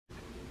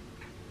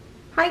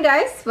Hi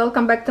guys,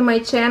 welcome back to my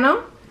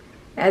channel.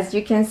 As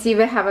you can see,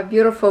 we have a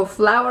beautiful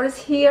flowers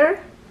here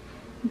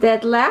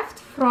that left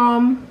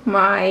from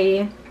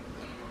my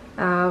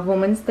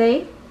Women's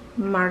Day.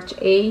 March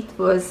 8th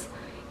was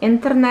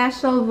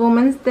International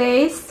Women's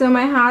Day, so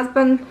my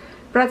husband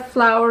brought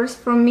flowers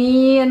for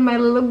me and my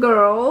little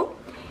girl.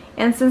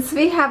 And since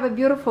we have a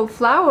beautiful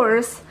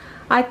flowers,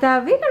 I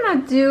thought we're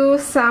gonna do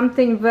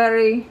something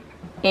very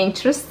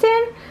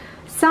interesting,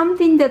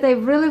 something that I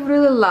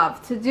really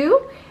love to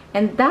do,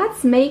 and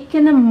that's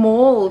making a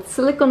mold,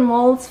 silicone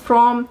molds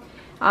from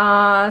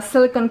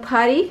silicone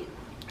putty.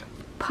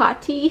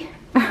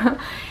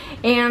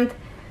 And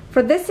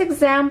for this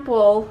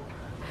example,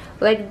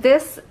 like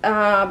this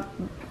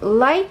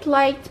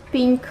light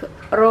pink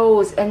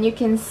rose, and you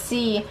can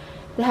see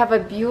they have a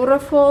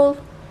beautiful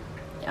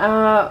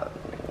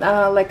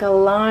like a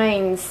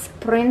lines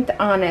print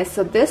on it,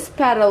 so this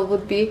petal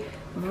would be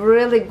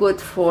really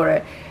good for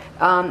it.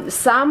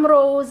 Some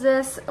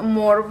roses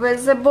more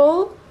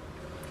visible,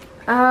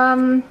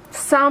 some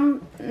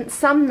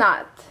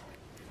not.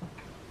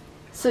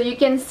 So you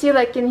can see,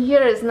 like in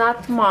here is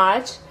not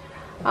much.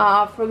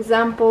 For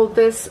example,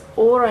 this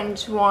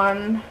orange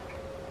one,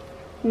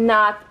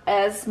 not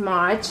as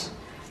much.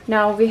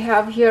 Now we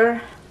have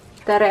here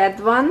the red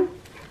one.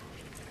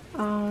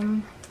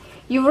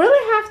 You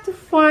really have to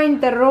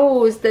find the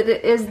rose that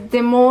is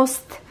the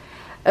most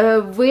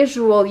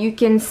visual. You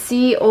can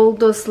see all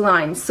those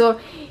lines. So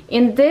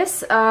in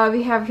this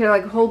we have here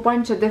like a whole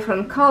bunch of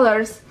different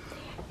colors,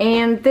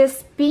 and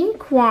this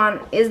pink one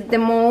is the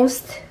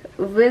most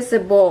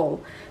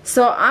visible.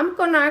 So I'm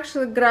gonna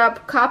actually grab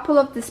a couple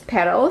of these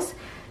petals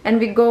and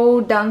we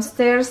go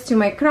downstairs to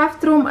my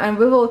craft room and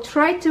we will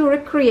try to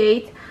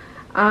recreate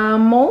a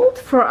mold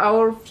for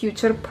our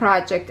future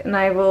project, and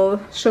I will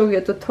show you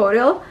a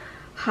tutorial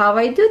how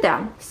I do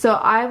that. So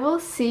I will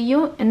see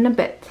you in a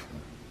bit.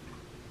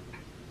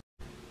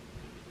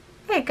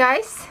 Hey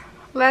guys,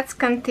 let's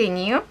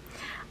continue.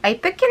 I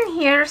pick in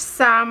here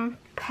some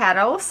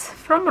petals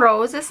from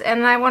roses,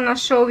 and I want to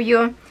show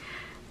you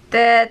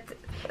that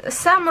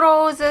some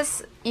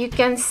roses you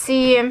can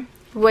see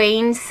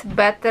veins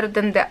better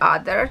than the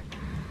other.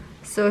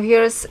 So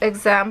here's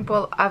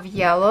example of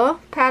yellow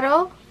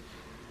petal.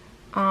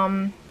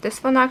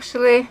 This one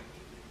actually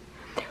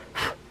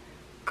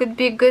could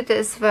be good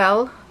as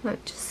well.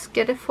 Let's just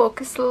get it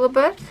focused a little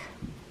bit.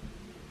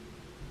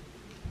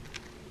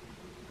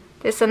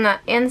 This on the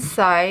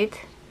inside,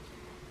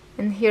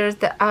 and here's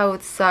the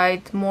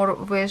outside, more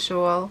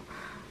visual.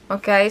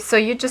 Okay, so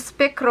you just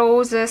pick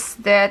roses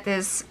that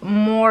is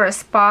more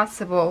as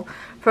possible.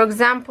 For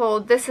example,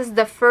 this is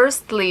the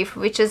first leaf,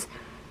 which is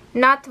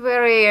not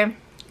very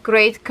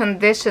great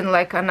condition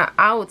like on the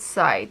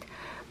outside,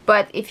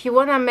 but if you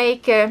want to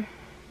make a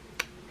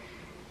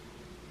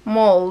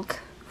mold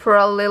for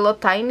a little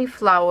tiny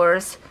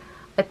flowers,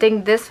 I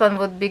think this one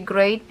would be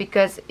great,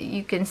 because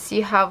you can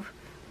see how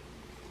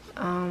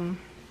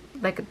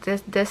like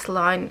this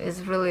line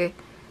is really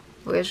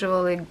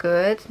visually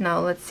good. Now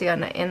let's see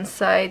on the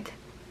inside.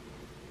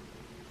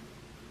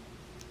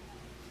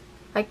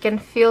 I can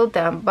feel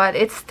them, but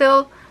it's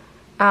still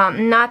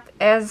not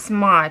as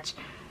much.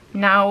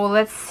 Now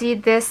let's see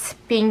this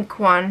pink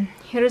one.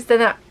 Here's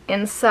the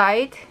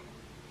inside.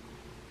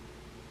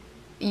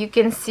 You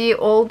can see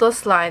all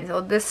those lines.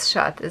 Oh, this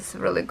shot is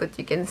really good,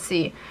 you can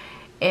see.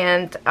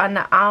 And on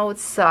the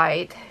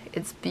outside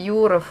it's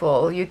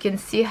beautiful. You can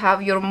see how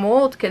your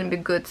mold can be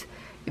good,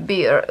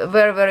 be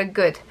very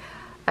good.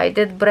 I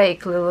did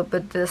break a little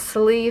bit this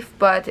leaf,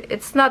 but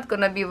it's not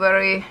gonna be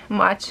very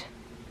much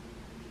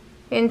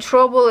in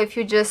trouble if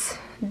you just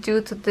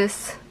do to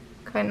this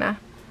kind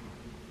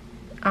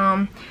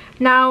of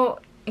now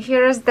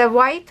here's the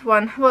white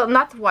one. Well,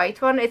 not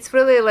white one, it's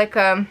really like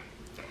a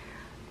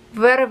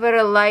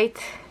very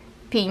light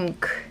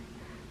pink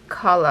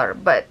color,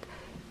 but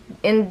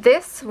in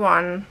this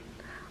one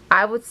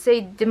I would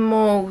say the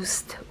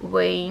most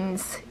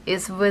veins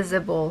is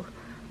visible.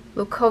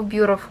 Look how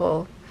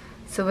beautiful.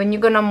 So when you're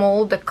gonna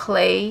mold the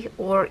clay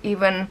or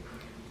even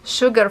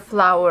sugar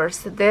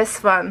flowers,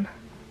 this one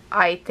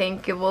I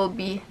think it will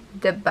be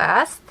the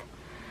best.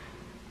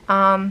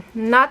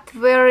 Not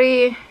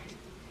very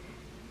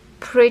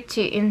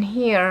pretty in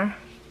here,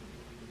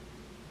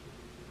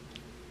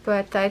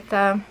 but I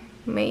thought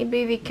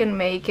maybe we can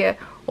make it.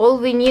 All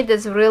we need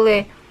is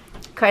really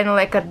kind of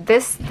like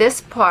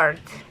this part,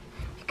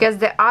 because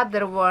the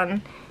other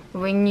one,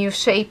 when you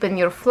shape in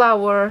your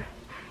flower,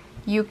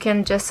 you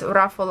can just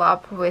ruffle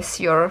up with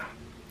your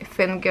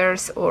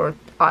fingers or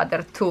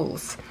other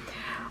tools.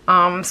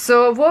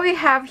 So what we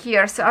have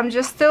here, so I'm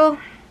just still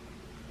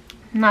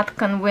not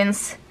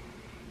convinced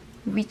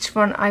which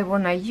one I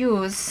want to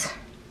use.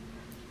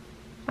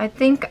 I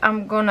think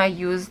I'm gonna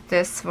use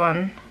this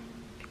one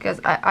because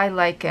I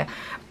like it,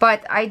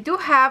 but I do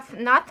have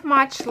not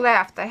much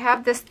left. I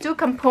have these two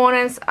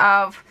components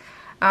of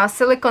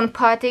silicone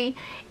putty,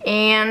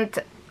 and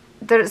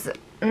there's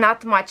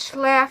not much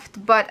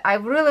left, but I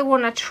really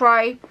want to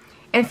try,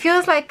 and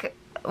feels like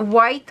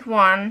white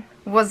one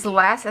was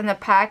less in the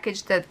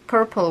package than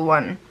purple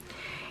one.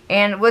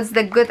 And what's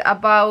the good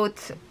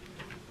about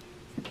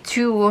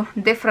two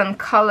different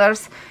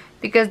colors,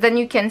 because then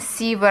you can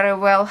see very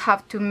well how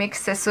to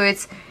mix it, so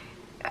it's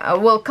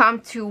will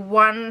come to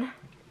one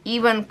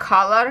even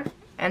color,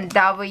 and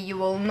that way you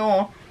will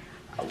know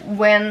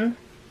when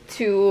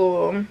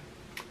to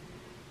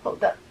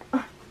hold up.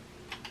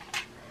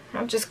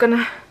 I'm just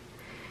gonna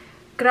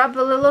grab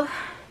a little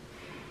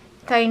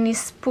tiny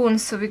spoon,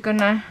 so we're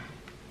gonna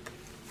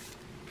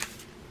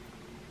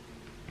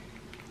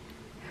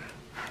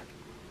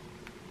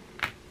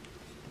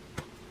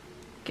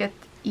get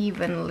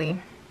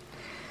evenly.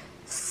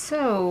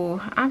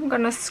 So I'm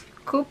gonna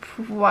scoop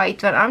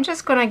white one. I'm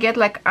just gonna get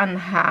like on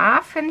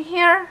half in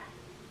here.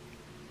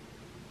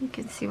 You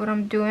can see what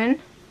I'm doing.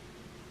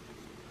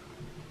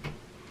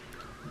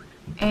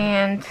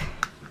 And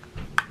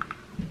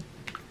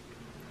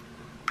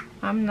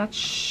I'm not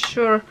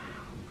sure.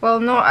 Well,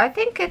 no, I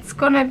think it's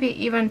gonna be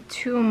even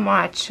too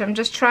much. I'm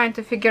just trying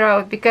to figure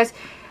out, because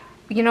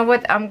you know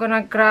what, I'm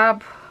gonna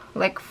grab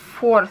like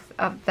 1/4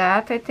 of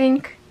that, I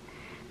think,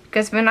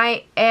 because when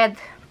I add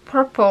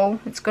purple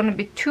it's gonna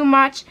be too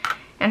much,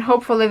 and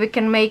hopefully we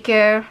can make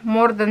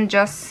more than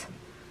just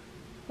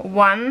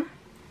one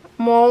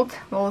mold.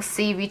 We'll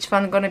see which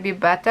one gonna be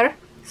better.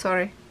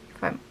 Sorry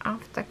if I'm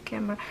off the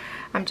camera.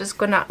 I'm just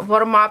gonna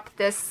warm up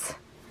this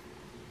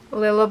a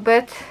little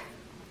bit.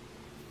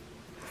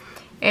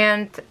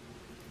 And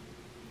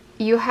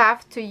you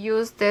have to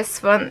use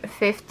this one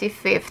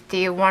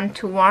 50-50,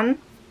 1-to-1.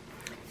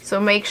 So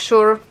make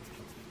sure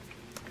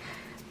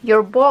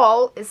your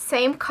ball is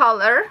same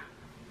color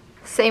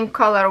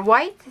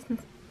white.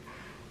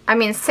 I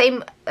mean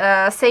same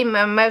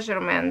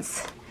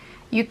measurements.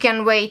 You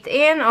can weigh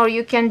in, or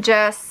you can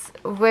just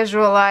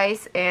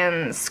visualize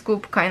and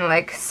scoop kind of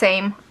like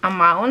same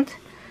amount.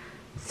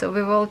 So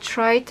we will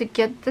try to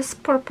get this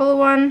purple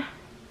one.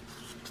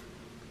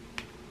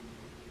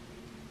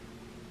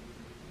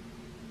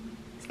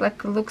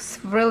 Like looks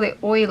really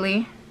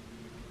oily.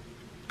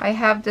 I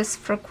have this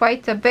for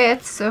quite a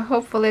bit, so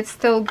hopefully it's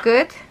still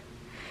good.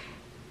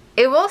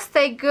 It will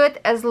stay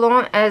good as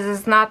long as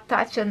it's not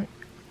touching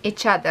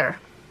each other.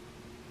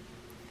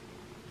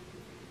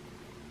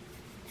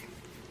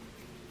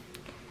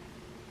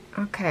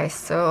 Okay,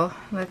 so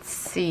let's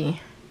see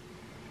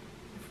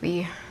if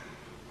we,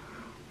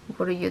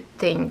 what do you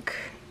think?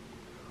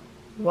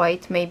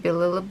 White may be a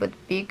little bit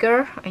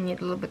bigger. I need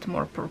a little bit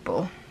more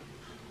purple.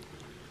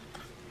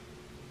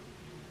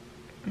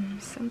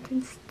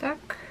 Something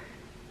stuck.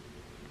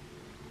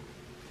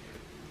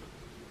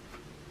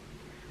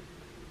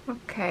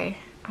 Okay,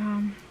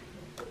 I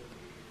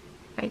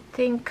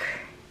think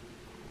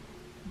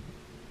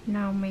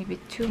now maybe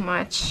too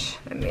much.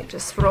 Let me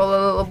just roll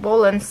a little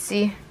ball and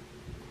see.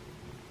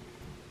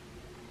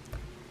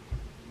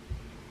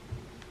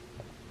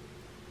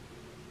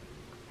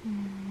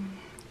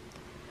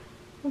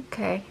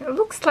 Okay, it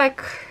looks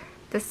like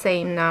the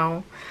same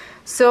now.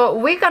 So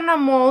we're gonna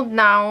mold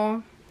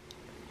now,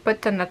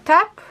 put on the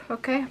top.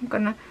 Okay, I'm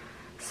gonna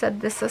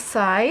set this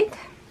aside,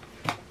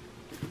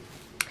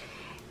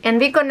 and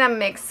we're gonna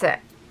mix it,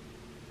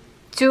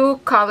 two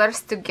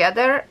colors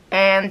together.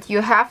 And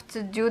you have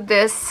to do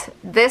this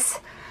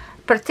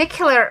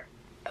particular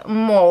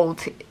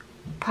mold,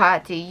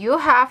 Patty, you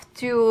have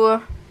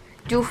to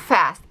do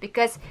fast,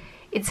 because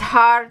it's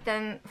hard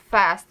and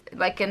fast.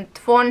 Like in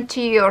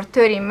 20 or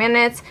 30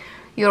 minutes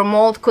your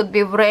mold could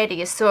be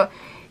ready. So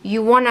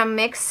you want to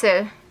mix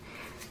it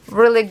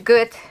really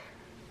good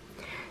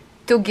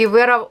to get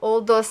rid of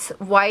all those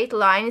white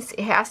lines.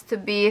 It has to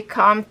be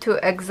come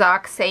to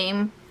exact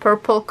same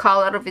purple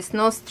color with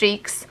no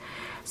streaks.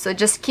 So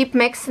just keep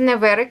mixing it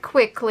very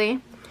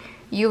quickly.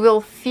 You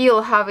will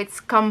feel how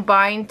it's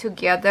combined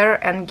together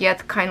and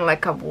get kind of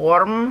like a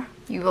warm.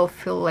 You will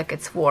feel like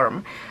it's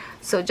warm.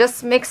 So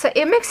just mix it.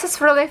 It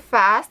mixes really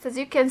fast. As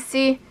you can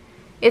see,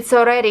 it's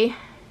already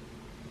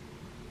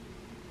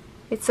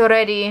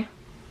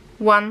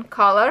one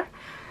color.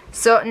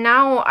 So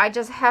now I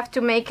just have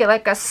to make it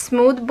like a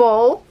smooth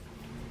ball.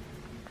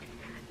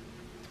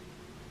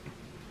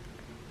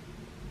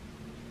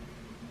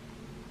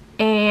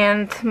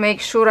 And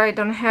make sure I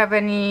don't have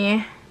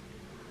any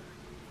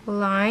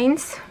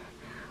lines.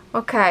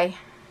 Okay,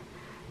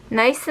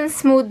 nice and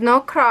smooth, no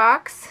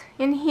cracks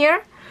in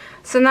here.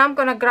 So now I'm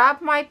gonna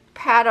grab my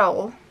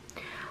petal.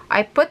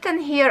 I put in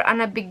here on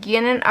the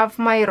beginning of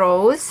my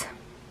rose,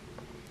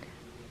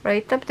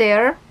 right up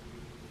there,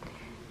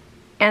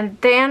 and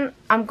then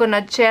I'm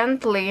gonna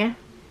gently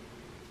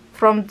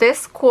from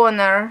this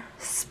corner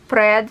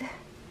spread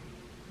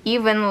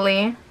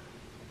evenly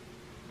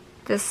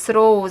this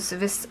rose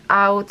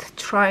without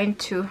try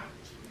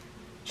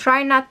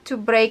not to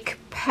break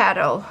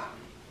petal.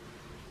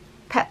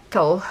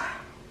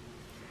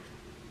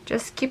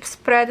 Just keep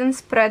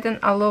spreading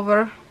all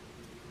over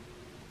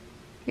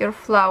your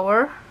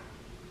flower.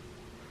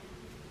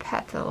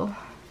 Petal.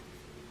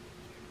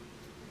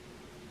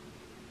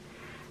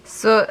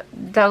 So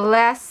the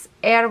less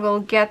air will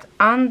get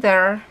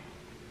under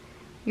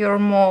your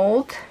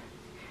mold,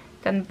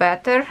 then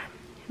better.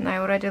 And I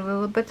already a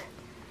little bit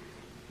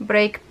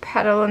break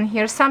petal in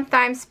here.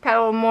 Sometimes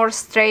petal more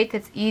straight,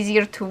 it's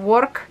easier to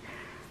work.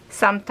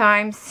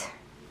 Sometimes,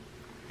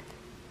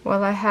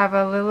 well, I have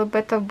a little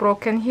bit of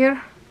broken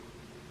here.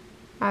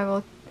 I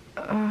will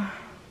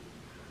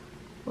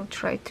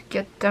try to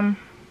get them.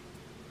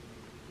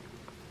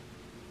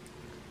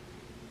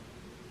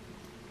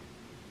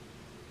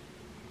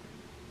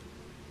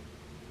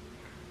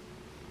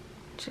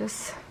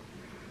 Just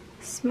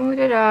smooth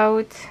it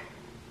out.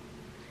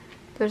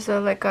 There's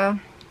like a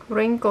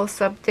wrinkles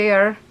up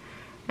there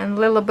and a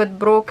little bit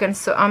broken,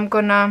 so I'm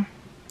gonna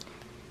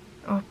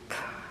a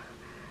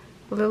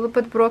little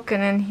bit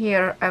broken in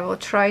here. I will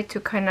try to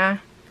kind of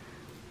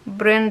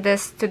bring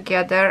this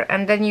together,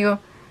 and then you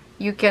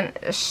can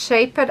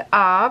shape it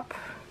up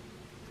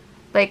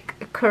like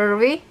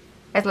curvy,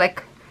 as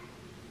like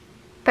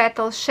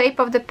petal shape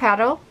of the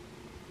petal.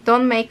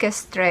 Don't make it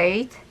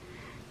straight,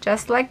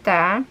 just like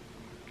that.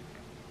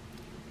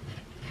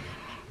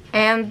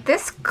 And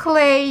this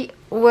clay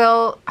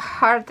will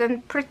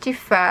harden pretty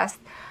fast.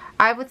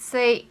 I would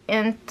say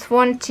in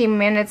 20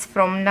 minutes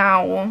from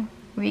now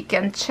we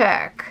can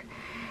check,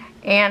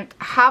 and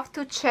have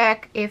to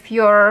check if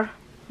your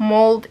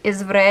mold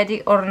is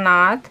ready or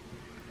not.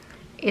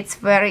 It's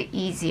very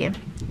easy,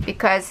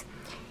 because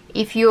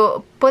if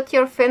you put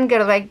your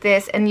finger like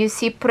this and you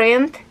see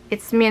print,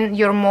 it means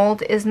your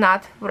mold is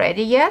not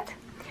ready yet.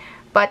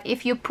 But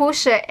if you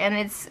push it and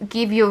it's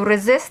give you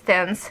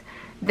resistance,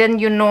 then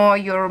you know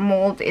your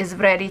mold is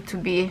ready to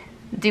be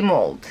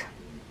demold.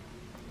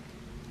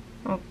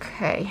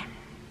 Okay.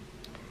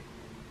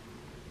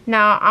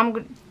 Now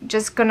I'm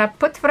just gonna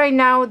put right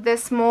now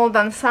this mold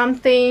on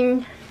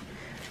something.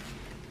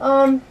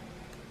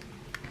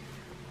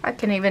 I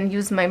can even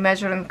use my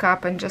measuring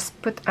cup and just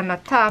put on the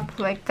top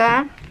like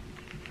that,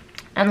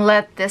 and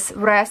let this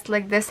rest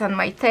like this on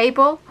my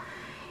table.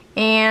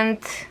 And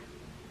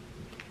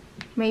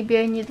maybe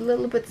I need a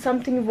little bit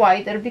something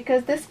wider,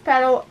 because these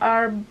petals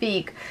are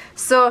big.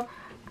 So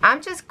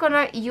I'm just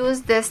gonna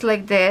use this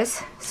like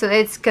this so that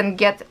it can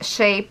get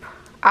shape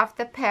of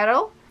the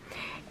petal,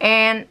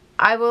 and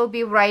I will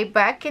be right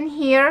back in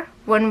here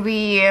when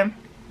we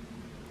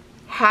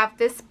have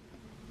this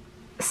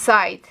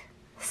side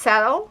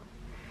settle,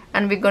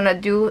 and we're gonna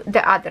do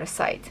the other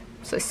side.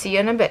 So see you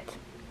in a bit.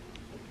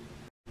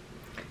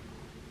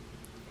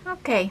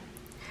 Okay,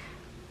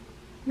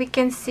 we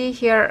can see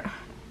here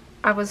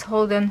I was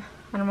holding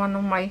on one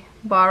of my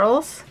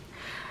barrels,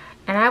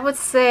 and I would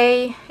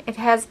say it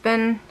has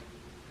been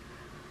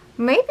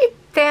maybe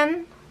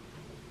 10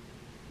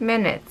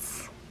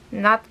 minutes,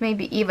 not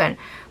maybe even.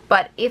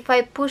 But if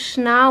I push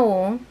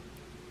now,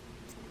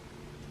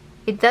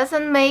 it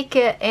doesn't make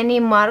any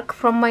mark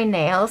from my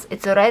nails.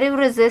 It's already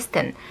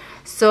resistant,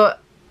 so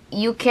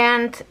you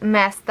can't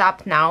mess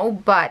up now.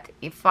 But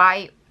if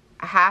I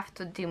have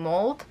to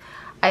demold,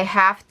 I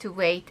have to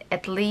wait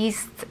at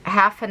least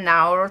half an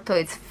hour till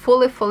it's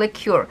fully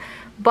cured.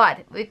 But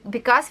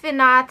because we're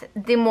not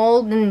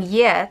demolding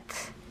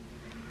yet,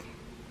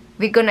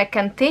 we're gonna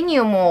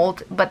continue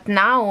mold, but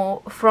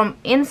now from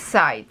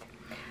inside.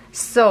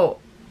 So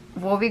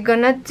what we're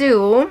gonna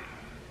do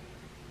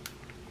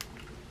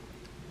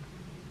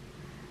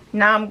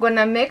now, I'm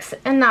gonna mix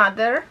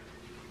another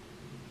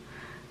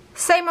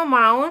same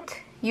amount.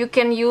 You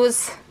can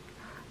use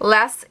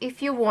less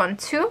if you want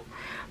to,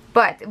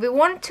 but we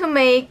want to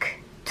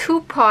make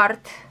 2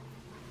 parts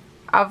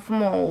of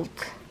mold,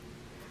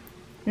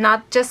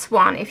 not just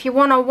one. If you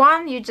want a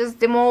one, you just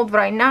demold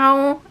right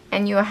now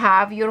and you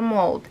have your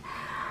mold.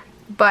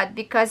 But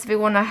because we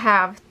want to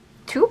have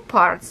 2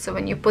 parts, so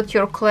when you put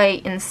your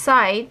clay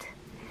inside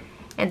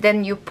and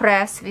then you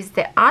press with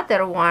the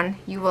other one,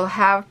 you will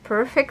have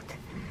perfect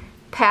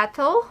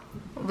petal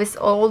with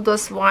all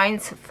those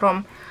vines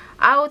from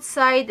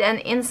outside and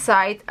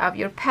inside of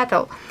your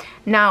petal.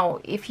 Now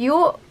if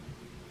you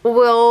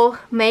will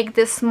make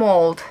this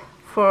mold,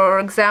 for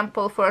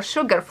example for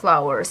sugar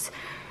flowers,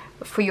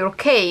 for your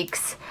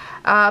cakes,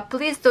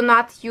 please do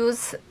not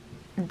use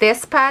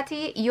this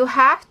patty. You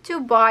have to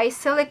buy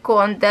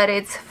silicone that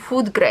is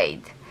food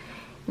grade,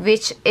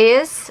 which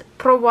is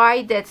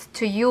provided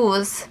to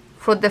use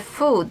for the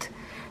food.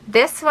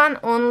 This one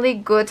only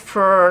good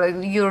for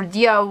your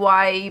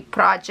DIY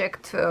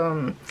project,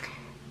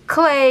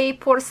 clay,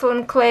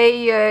 porcelain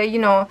clay, you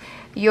know,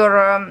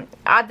 your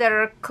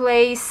other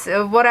clays,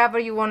 whatever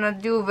you want to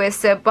do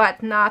with it,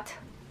 but not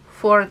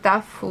for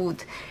the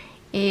food.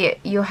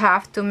 You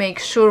have to make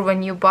sure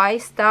when you buy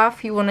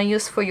stuff you want to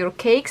use for your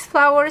cakes,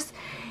 flowers,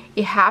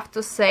 you have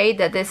to say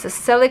that this is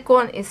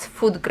silicone, is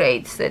food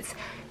grade, so it's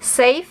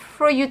safe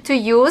for you to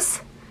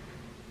use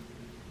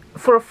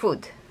for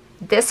food.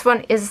 This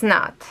one is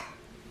not,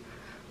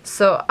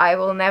 so I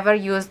will never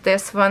use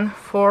this one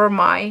for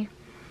my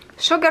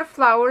sugar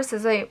flowers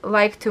as I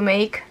like to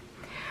make.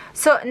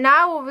 So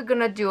now what we're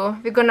gonna do,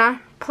 we're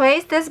gonna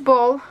place this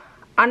ball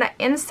on the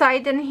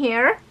inside in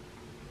here,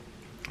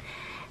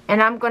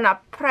 and I'm gonna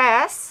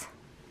press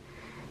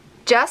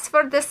just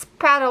for this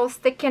petal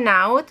sticking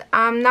out.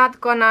 I'm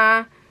not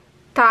gonna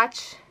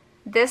touch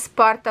this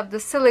part of the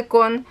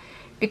silicone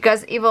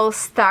because it will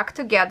stuck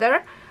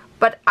together,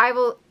 but I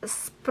will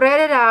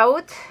spread it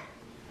out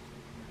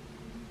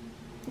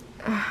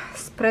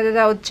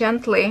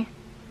gently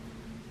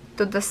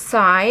to the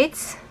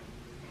sides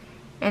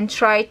and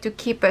try to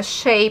keep a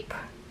shape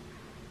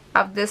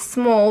of this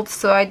mold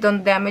so I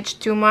don't damage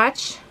too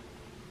much.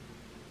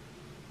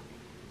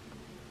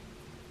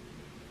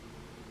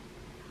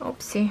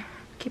 Oopsie,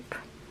 keep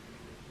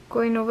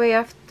going away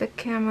off the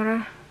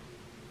camera.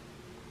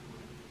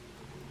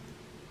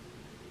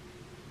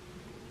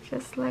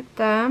 Just like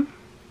that.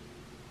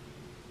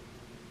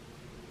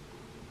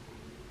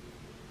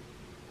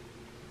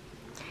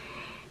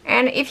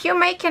 And if you're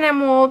making a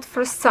mold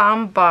for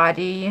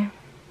somebody,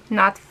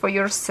 not for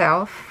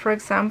yourself, for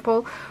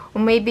example,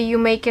 or maybe you're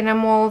making a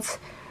mold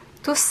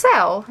to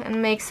sell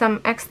and make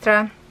some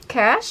extra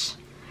cash,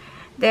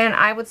 then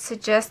I would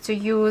suggest to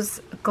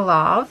use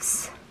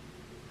gloves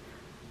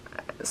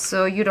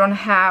so you don't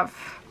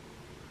have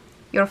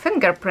your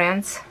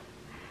fingerprints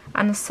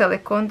on a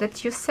silicone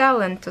that you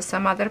sell into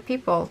some other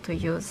people to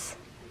use.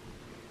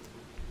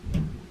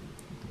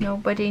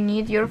 Nobody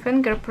need your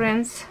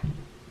fingerprints.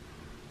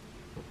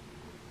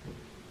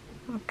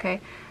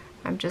 Okay,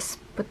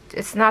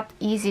 it's not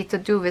easy to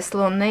do with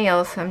long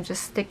nails. I'm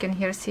just sticking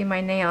here, see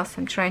my nails.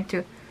 I'm trying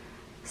to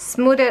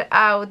smooth it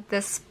out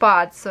the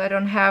spot so I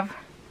don't have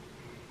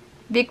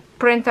big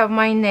print of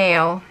my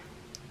nail.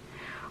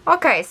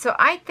 Okay, so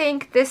I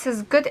think this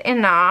is good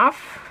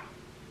enough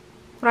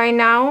right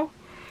now,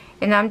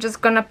 and I'm just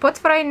gonna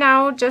put right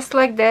now just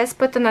like this,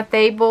 put on a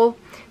table,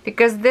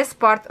 because this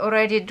part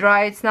already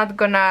dry, it's not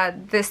gonna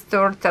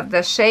distort of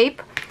the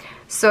shape.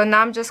 So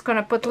now I'm just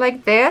gonna put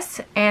like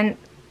this, and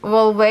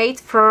we'll wait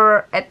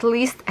for at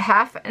least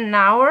half an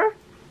hour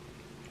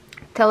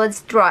till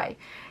it's dry.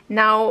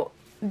 Now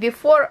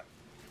before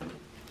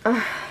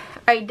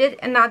I did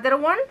another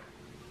one,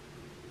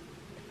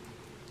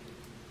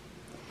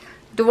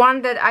 the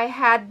one that I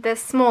had, the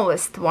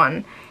smallest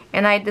one,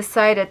 and I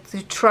decided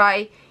to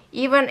try,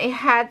 even it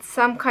had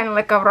some kind of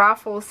like a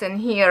ruffles in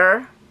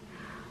here,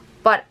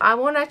 but I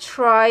want to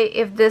try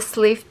if this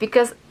leaf,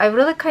 because I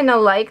really kind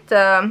of liked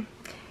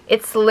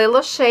its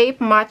little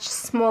shape, much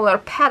smaller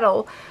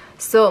petal,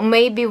 so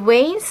maybe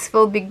veins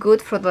will be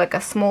good for like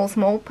a small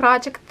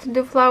project to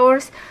do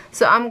flowers.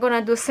 So I'm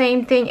gonna do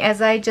same thing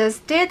as I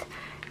just did.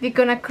 We're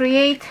gonna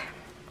create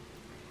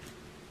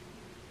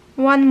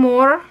one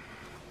more,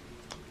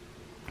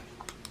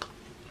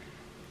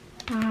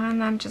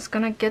 and I'm just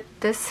gonna get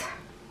this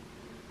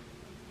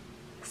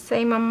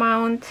same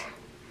amount.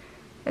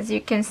 As you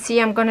can see,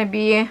 I'm gonna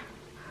be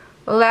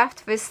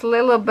left with a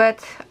little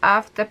bit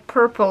of the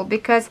purple,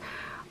 because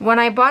when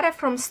I bought it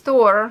from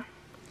store,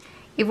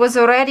 it was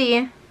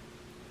already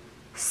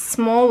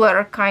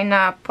smaller kind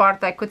of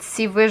part. I could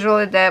see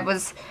visually that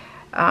was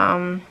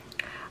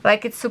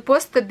like it's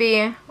supposed to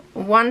be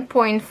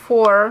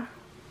 1.4.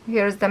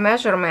 Here's the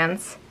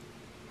measurements,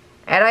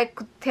 and I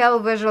could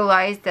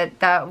visualize that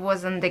that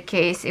wasn't the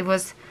case. It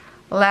was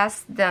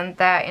less than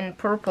that in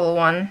purple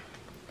one.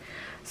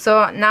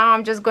 So now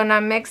I'm just gonna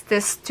mix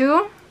this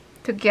two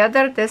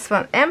together. This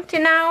one empty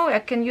now, I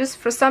can use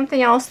for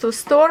something else to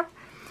store.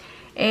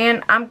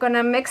 And I'm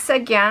gonna mix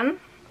again,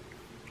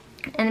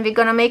 and we're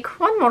gonna make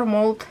one more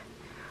mold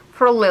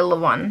for a little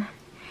one,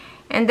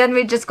 and then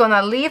we're just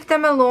gonna leave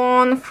them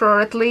alone for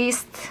at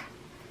least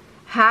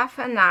half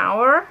an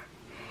hour,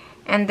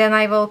 and then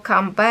I will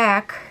come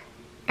back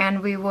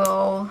and we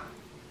will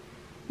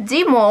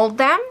demold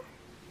them,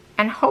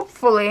 and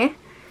hopefully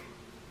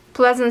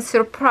pleasant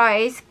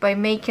surprise by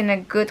making a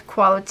good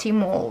quality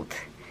mold.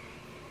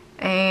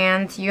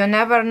 And you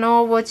never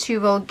know what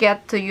you will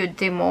get to your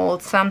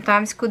demold.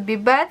 Sometimes could be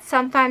bad,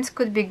 sometimes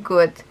could be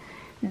good,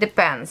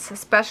 depends.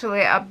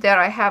 Especially up there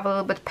I have a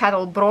little bit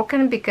petal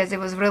broken, because it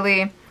was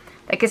really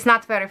like, it's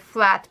not very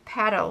flat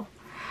petal,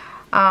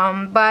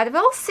 but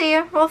we'll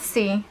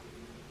see.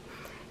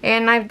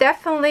 And I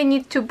definitely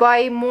need to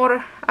buy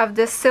more of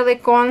the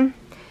silicone,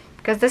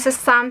 because this is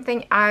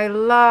something I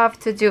love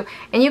to do.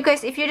 And you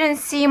guys, if you didn't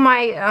see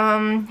my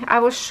I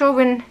was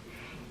showing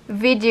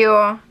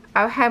video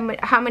of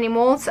how many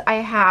molds I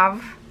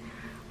have,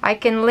 I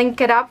can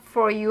link it up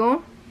for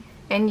you,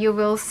 and you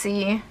will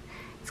see.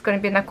 It's going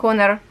to be in the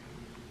corner,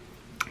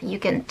 you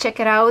can check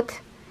it out.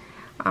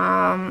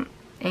 And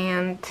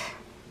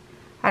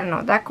I don't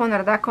know, that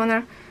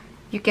corner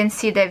you can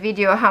see the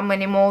video how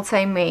many molds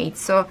I made.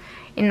 So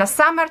in the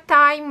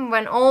summertime,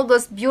 when all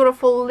those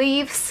beautiful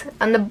leaves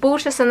and the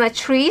bushes and the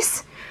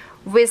trees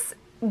with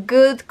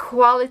good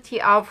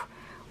quality of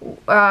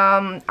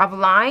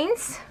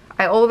lines,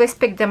 I always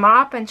pick them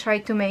up and try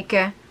to make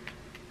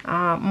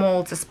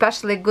molds,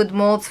 especially good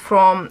molds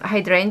from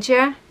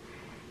hydrangea.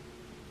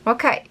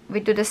 Okay, we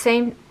do the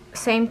same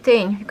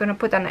thing. You're gonna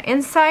put on the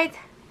inside,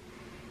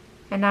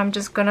 and I'm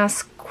just gonna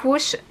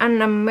squish in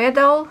the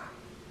middle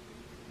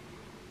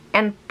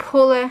and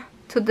pull it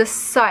to the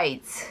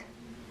sides.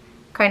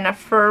 Kind of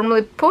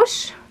firmly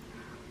push,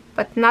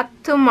 but not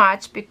too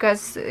much,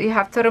 because you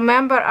have to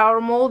remember our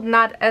mold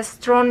not as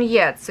strong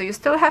yet, so you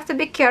still have to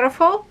be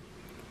careful.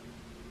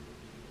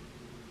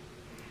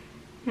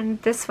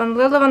 And this one,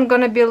 little one,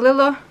 gonna be a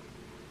little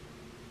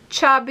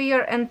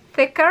chubbier and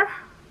thicker.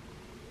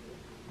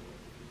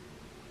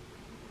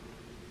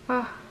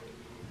 Oh,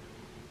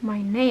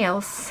 my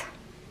nails.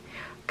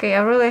 Okay,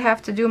 I really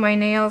have to do my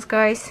nails,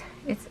 guys.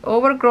 It's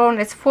overgrown.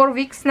 It's 4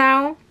 weeks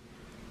now,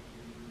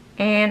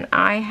 and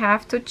I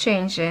have to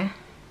change it.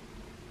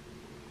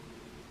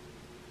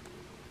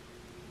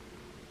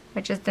 I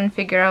just didn't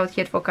figure out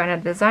yet what kind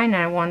of design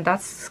I want.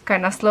 That's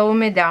kind of slowing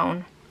me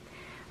down.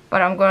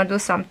 But I'm gonna do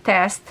some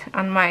tests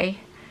on my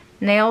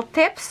nail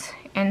tips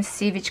and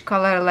see which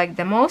color I like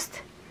the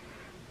most.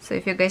 So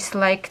if you guys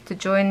like to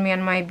join me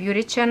on my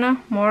beauty channel,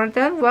 more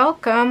than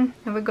welcome.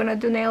 And we're gonna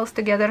do nails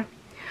together.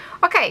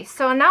 Okay,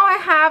 so now I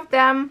have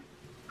them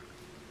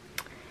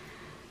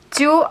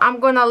two. I'm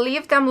gonna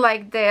leave them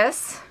like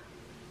this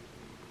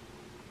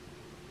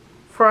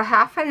for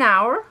half an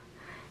hour,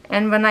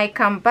 and when I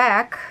come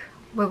back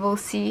we will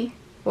see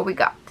what we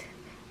got,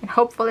 and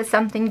hopefully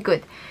something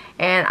good.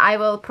 And I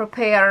will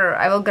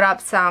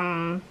grab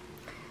some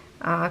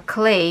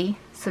clay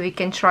so we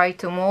can try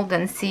to mold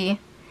and see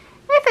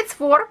if it's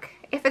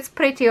if it's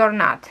pretty or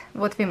not,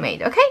 what we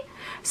made. Okay,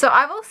 so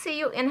I will see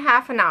you in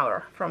half an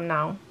hour from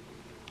now.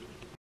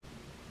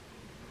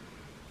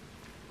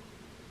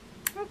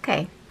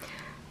 Okay,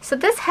 so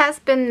this has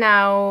been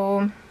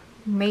now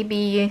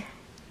maybe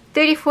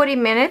 30-40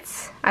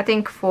 minutes, I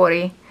think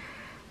 40.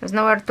 There's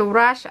nowhere to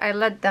rush. I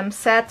let them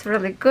set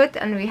really good,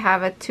 and we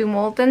have a 2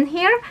 mold in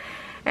here,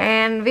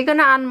 and we're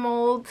gonna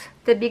unmold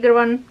the bigger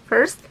one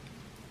first.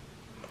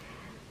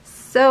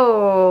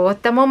 So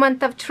the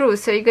moment of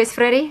truth. So you guys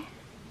ready?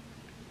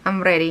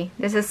 I'm ready.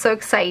 This is so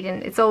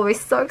exciting. It's always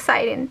so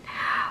exciting.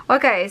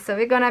 Okay, so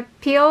we're gonna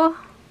peel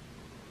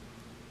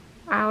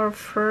our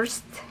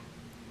first.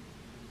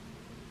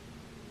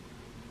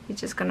 We're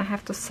just gonna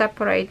have to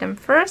separate them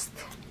first.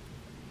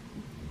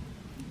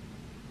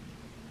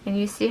 And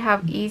you see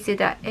how easy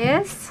that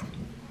is.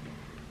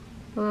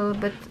 A little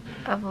bit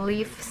of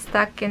leaf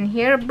stuck in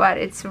here, but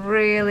it's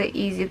really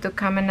easy to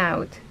coming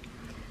out.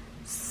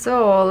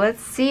 So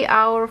let's see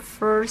our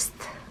first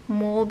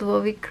mold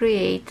what we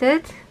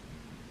created.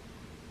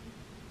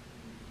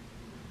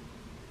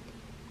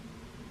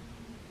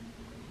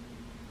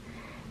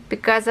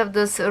 Because of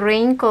those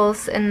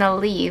wrinkles in the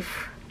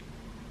leaf,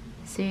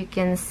 so you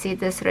can see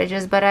this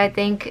ridges, but I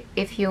think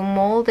if you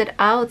mold it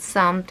out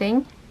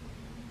something,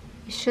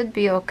 it should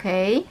be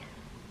okay.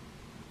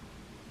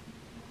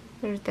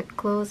 There's the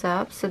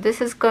close-up. So this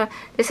is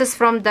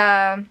from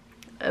the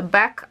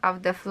back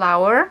of the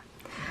flower.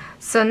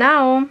 So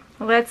now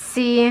let's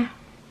see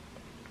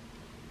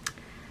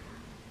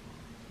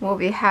what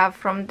we have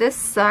from this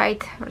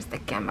side. Where's the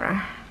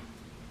camera?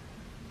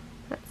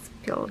 Let's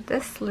peel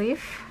this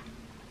leaf.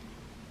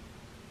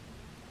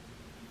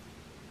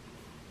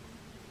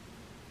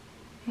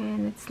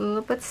 And it's a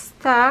little bit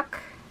stuck.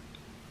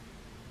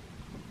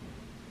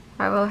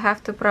 I will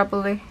have to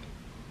probably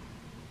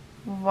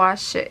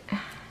wash it.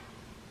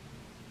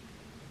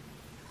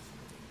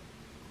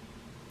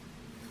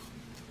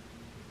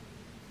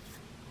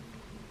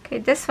 Okay,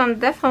 this one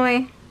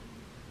definitely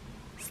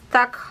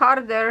stuck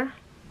harder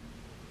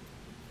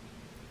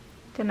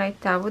than I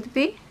thought would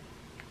be.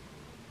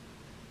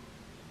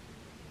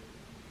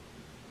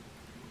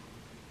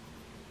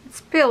 It's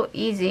still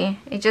easy.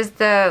 It just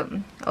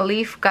the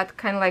leaf got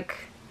kind of like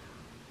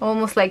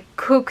almost like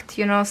cooked,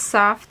 you know,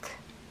 soft.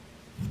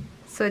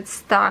 So it's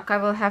stuck. I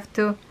will have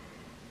to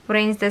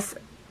rinse this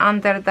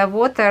under the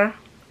water,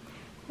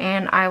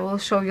 and I will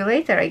show you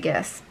later, I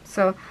guess.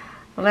 So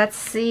let's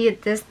see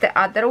this, the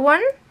other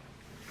one.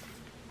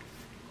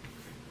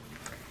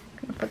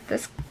 Gonna put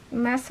this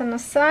mess on the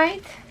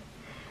side,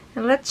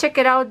 and let's check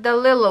it out, the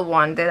little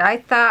one that I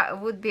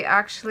thought would be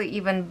actually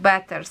even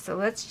better. So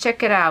let's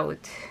check it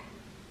out.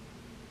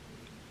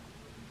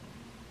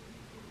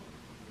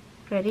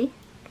 Ready?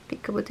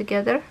 Peekaboo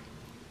together.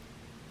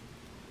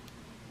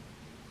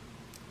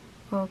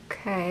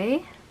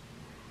 Okay,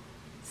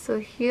 so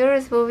here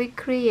is what we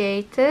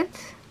created.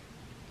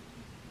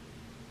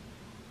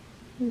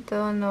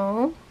 Don't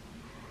know.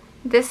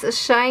 This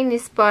shiny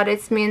spot,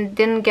 it means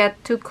didn't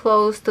get too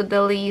close to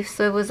the leaf,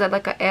 so it was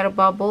like an air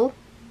bubble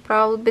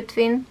probably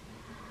between.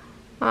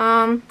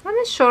 I'm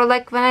not sure,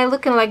 like when I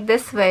looking like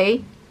this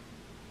way,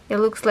 it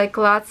looks like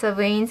lots of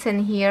veins in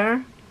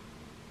here,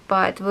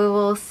 but we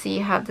will see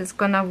how this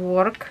gonna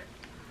work.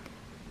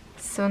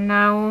 So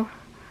now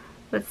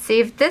let's see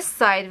if this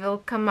side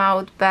will come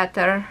out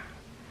better.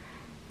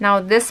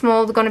 Now this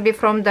mold gonna be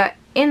from the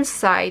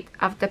inside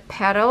of the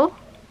petal,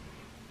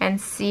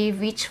 and see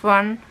which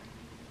one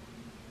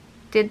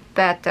did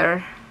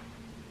better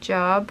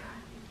job.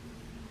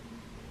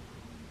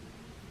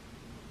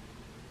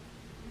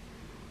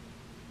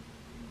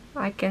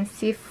 I can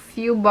see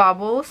few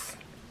bubbles.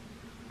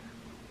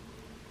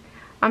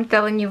 I'm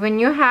telling you, when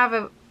you have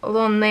a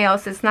long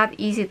nails, it's not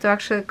easy to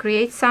actually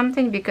create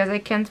something, because I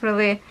can't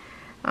really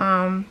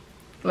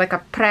like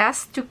a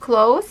press too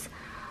close.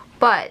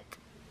 But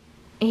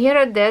here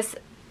it is,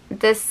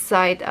 this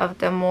side of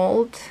the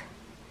mold,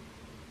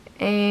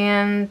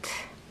 and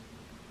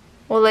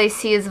all I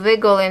see is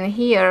wiggle in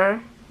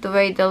here the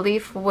way the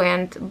leaf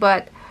went.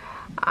 But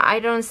I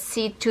don't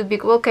see too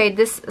big. Okay,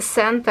 this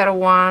center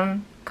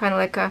one kind of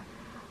like a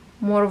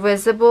more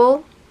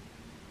visible,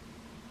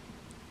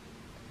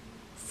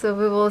 so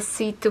we will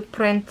see to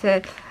print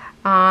it,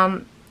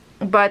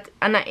 but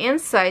on the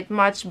inside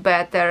much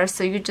better.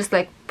 So you just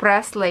like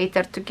press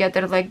later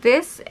together like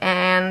this.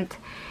 And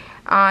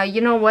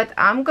you know what,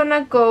 I'm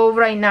gonna go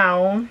right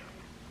now,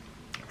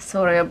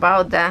 sorry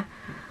about that,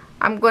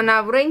 I'm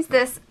gonna rinse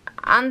this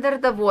under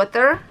the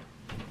water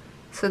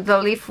so the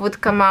leaf would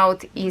come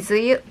out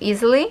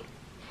easily,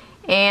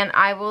 and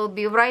I will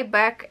be right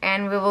back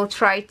and we will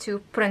try to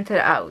print it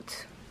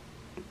out.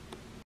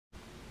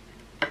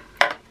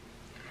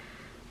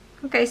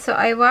 Okay, so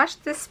I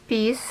washed this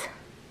piece.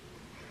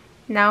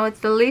 Now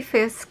the leaf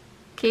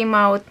came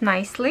out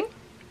nicely,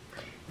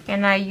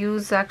 and I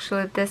use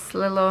actually this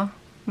little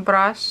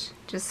brush,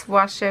 just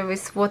wash it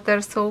with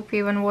water, soap,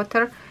 even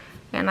water,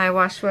 and I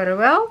wash very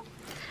well.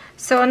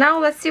 So now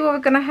let's see what we're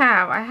gonna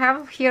have. I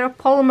have here a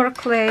polymer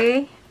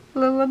clay a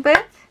little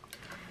bit,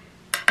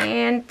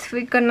 and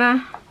we're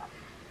gonna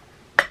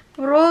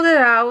roll it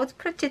out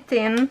pretty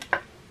thin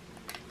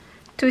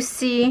to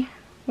see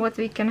what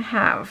we can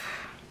have.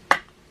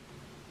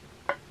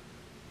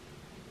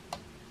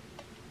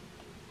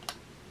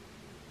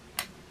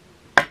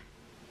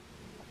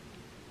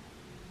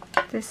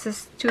 This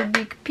is too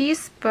big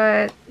piece,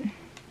 but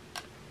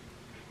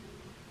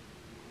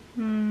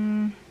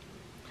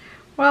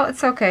well,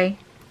 it's okay.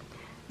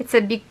 It's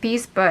a big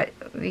piece, but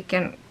we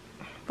can,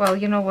 well,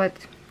 you know what,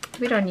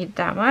 we don't need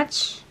that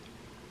much.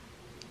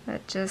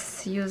 Let's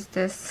just use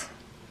this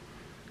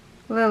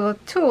little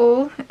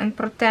tool and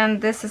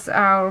pretend this is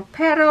our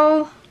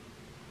petal,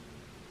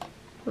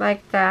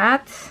 like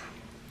that.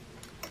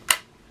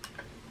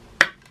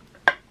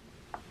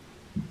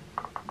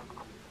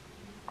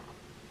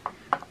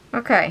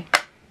 Okay,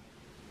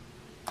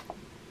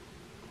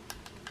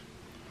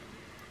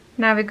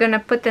 now we're gonna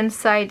put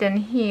inside in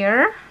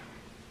here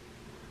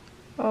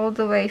all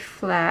the way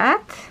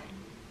flat,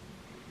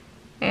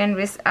 and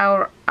with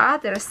our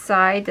other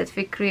side that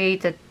we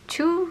created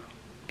 2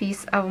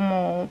 pieces of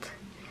mold,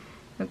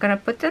 we're gonna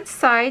put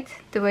inside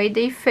the way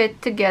they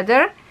fit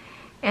together,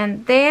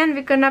 and then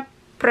we're gonna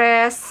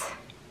press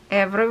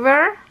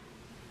everywhere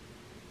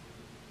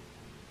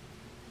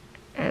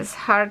as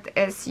hard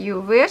as you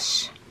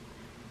wish.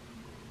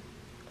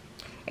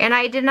 And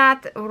I did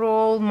not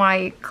roll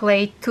my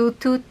clay too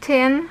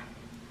thin.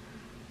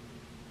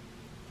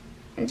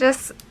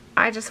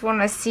 I just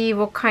want to see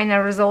what kind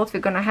of result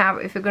we're gonna have,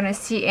 if we're gonna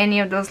see any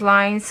of those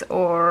lines,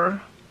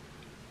 or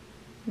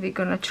we're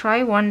gonna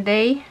try one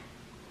day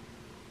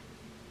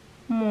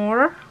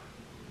more.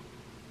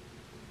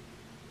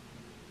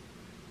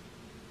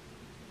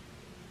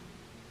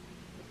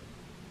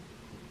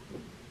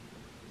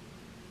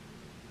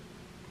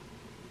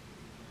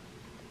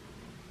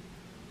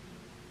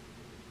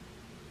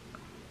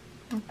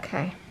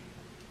 Okay,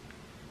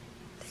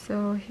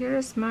 so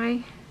here's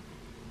my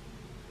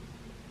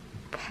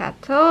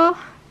petal,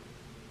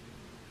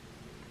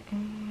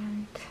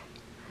 and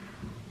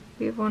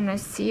we want to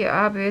see,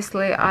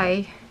 obviously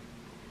I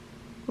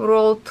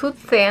roll too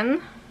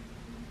thin,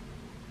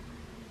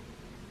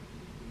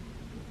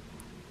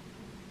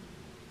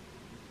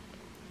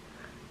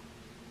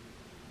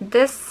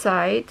 this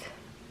side.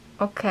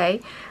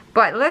 Okay,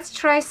 but let's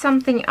try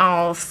something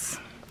else.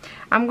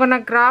 I'm gonna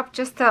grab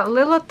just a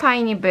little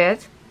tiny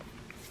bit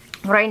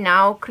right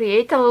now,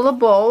 create a little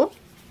ball,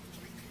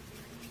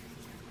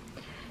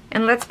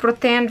 and let's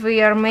pretend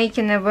we are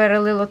making a very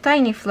little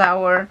tiny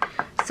flower,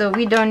 so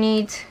we don't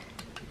need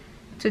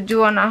to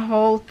do on a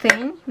whole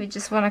thing. We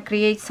just want to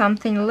create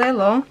something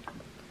little,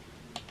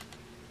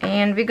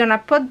 and we're gonna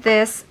put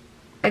this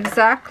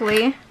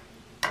exactly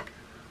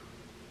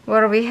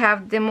where we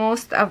have the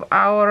most of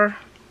our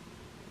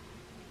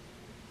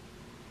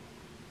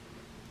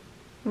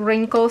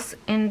wrinkles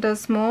in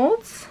those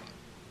molds,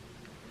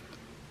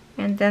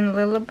 and then a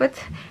little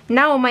bit.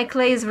 Now my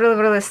clay is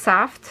really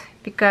soft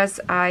because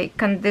I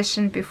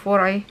conditioned before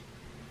I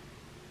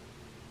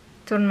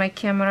turn my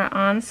camera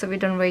on, so we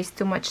don't waste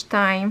too much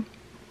time.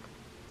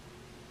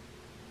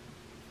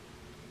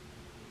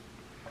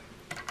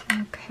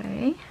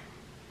 Okay,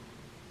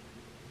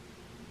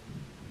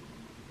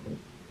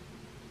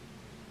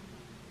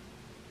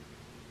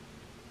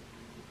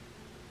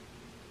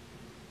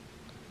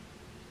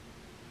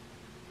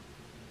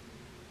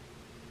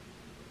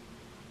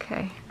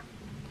 okay,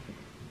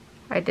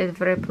 I did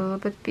very little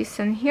bit piece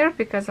in here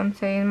because I'm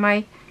saying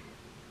my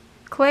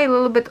clay a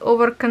little bit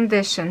over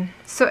conditioned.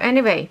 So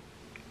anyway,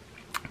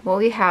 what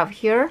we have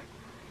here,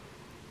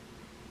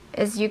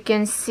 as you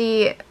can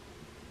see,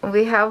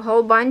 we have a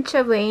whole bunch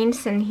of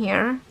veins in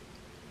here,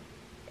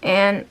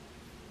 and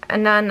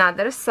on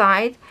another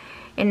side.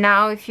 And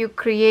now if you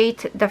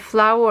create the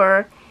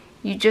flower,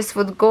 you just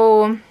would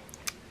go,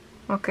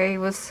 okay, it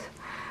was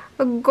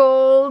a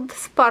gold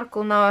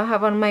sparkle now I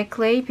have on my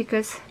clay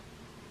because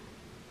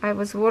I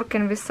was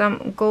working with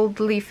some gold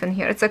leaf in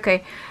here. It's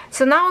okay.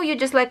 So now you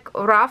just like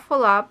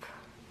ruffle up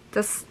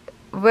this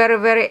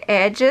very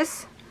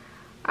edges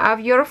of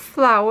your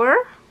flower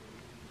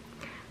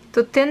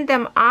to thin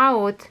them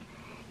out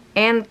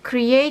and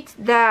create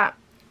the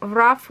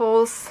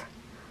ruffles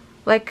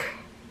like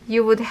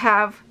you would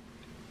have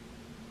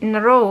in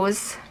a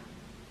rose.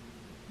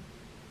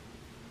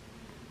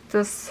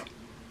 Those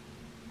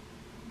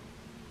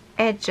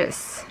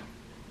edges.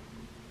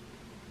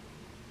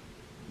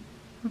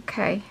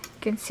 Okay, you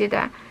can see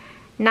that.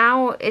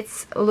 Now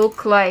it's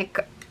look like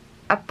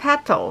a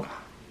petal.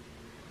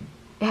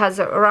 It has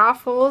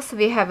ruffles,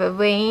 we have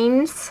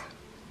veins.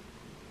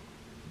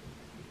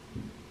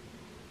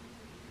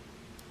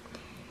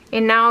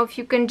 And now if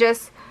you can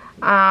just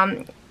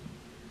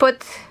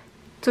put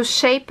to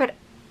shape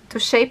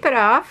it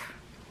off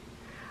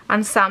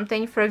on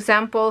something. For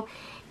example,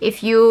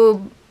 if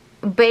you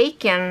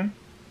baking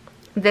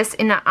this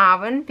in an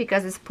oven,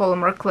 because it's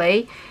polymer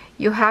clay,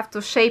 you have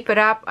to shape it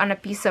up on a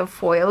piece of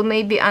foil,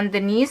 maybe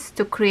underneath,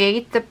 to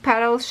create the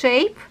petal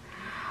shape.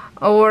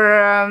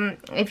 Or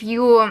if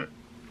you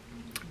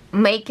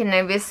making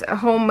it with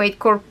homemade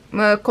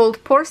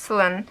cold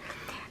porcelain,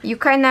 you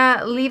kind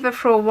of leave it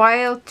for a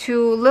while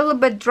to a little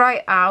bit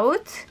dry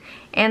out,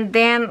 and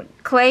then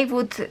clay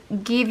would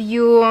give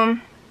you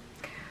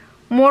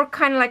more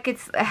kind of like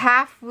it's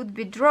half would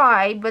be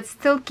dry but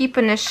still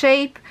keeping a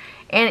shape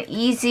and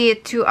easy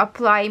to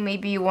apply.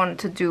 Maybe you want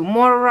to do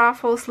more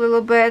ruffles a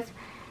little bit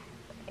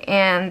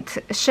and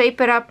shape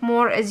it up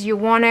more as you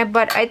want it.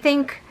 But I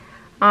think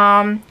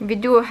we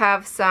do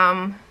have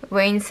some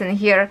veins in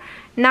here,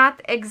 not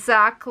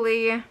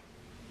exactly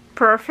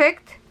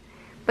perfect,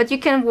 but you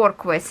can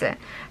work with it.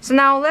 So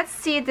now let's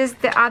see this,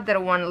 the other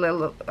one.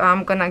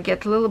 I'm gonna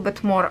get a little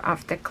bit more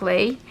of the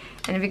clay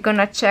and we're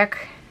gonna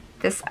check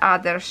this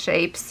other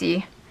shape,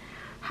 see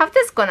how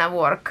this gonna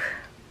work,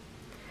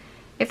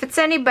 if it's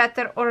any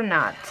better or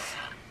not.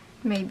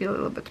 Maybe a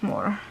little bit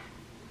more.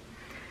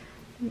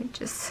 Let me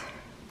just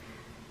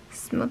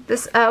smooth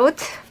this out.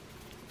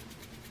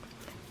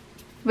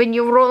 When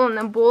you roll in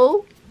a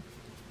ball,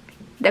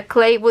 the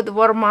clay would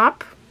warm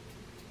up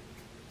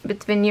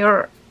between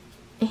your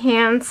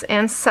hands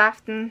and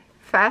soften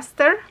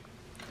faster.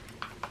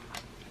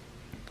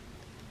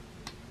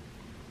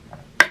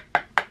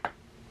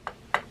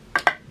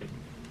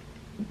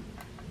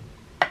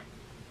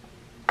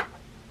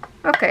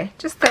 Okay,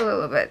 just a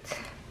little bit.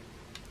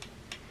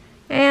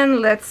 And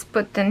let's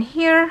put in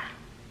here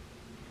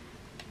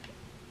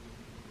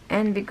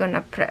and we're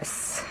gonna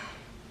press.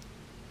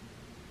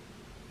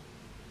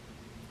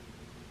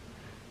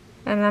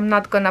 And I'm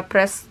not gonna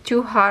press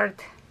too hard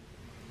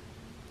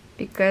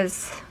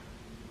because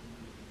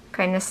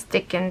kind of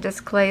sticking.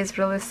 This clay is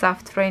really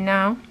soft right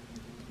now.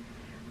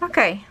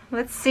 Okay,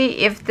 let's see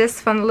if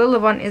this one, little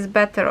one, is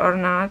better or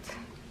not.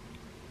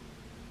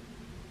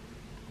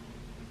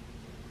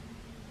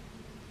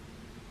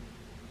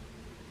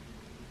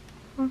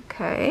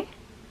 Okay,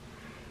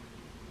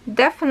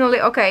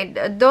 definitely. Okay,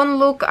 don't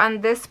look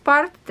on this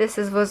part. This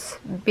was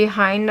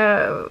behind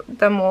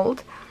the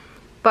mold,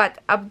 but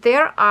up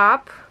there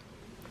up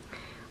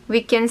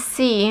we can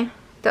see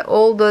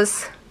all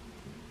those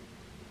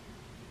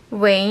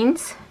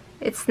veins.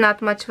 It's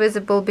not much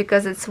visible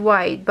because it's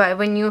white, but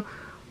when you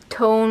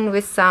tone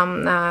with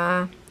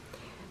some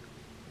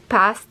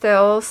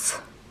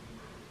pastels,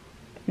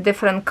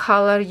 different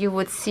color, you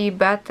would see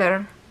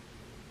better.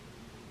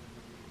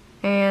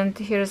 And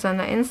here's on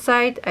the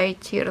inside. I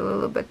tear a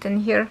little bit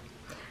in here.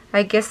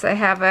 I guess I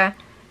have a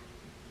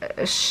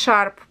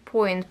sharp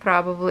point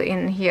probably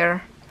in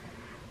here.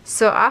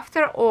 So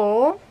after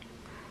all,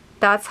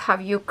 that's how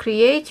you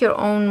create your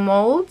own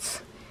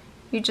molds.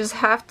 You just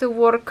have to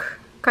work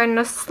kind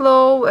of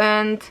slow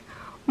and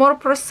more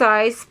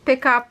precise,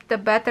 pick up the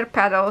better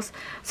petals.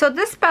 So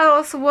this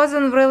petals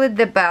wasn't really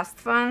the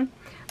best one,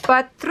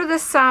 but through the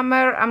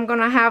summer I'm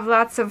gonna have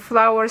lots of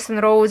flowers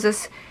and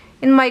roses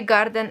in my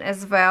garden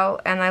as well,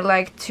 and I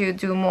like to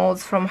do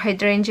molds from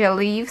hydrangea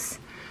leaves.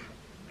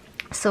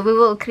 So we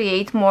will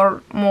create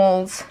more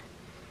molds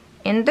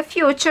in the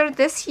future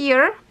this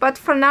year. But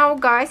for now,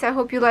 guys, I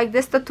hope you like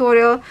this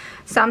tutorial.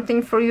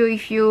 Something for you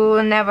if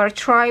you never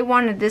try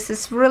one. This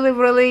is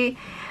really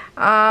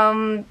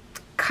kind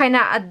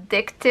of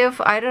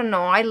addictive. I don't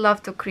know, I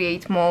love to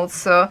create molds,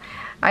 so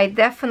I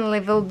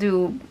definitely will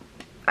do.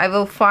 I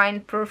will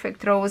find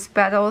perfect rose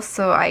petals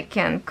so I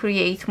can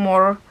create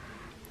more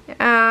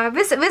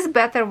with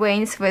better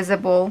veins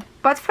visible.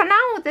 But for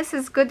now, this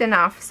is good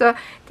enough. So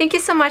thank you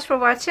so much for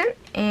watching,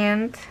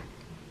 and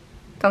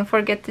don't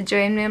forget to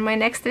join me in my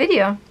next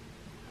video.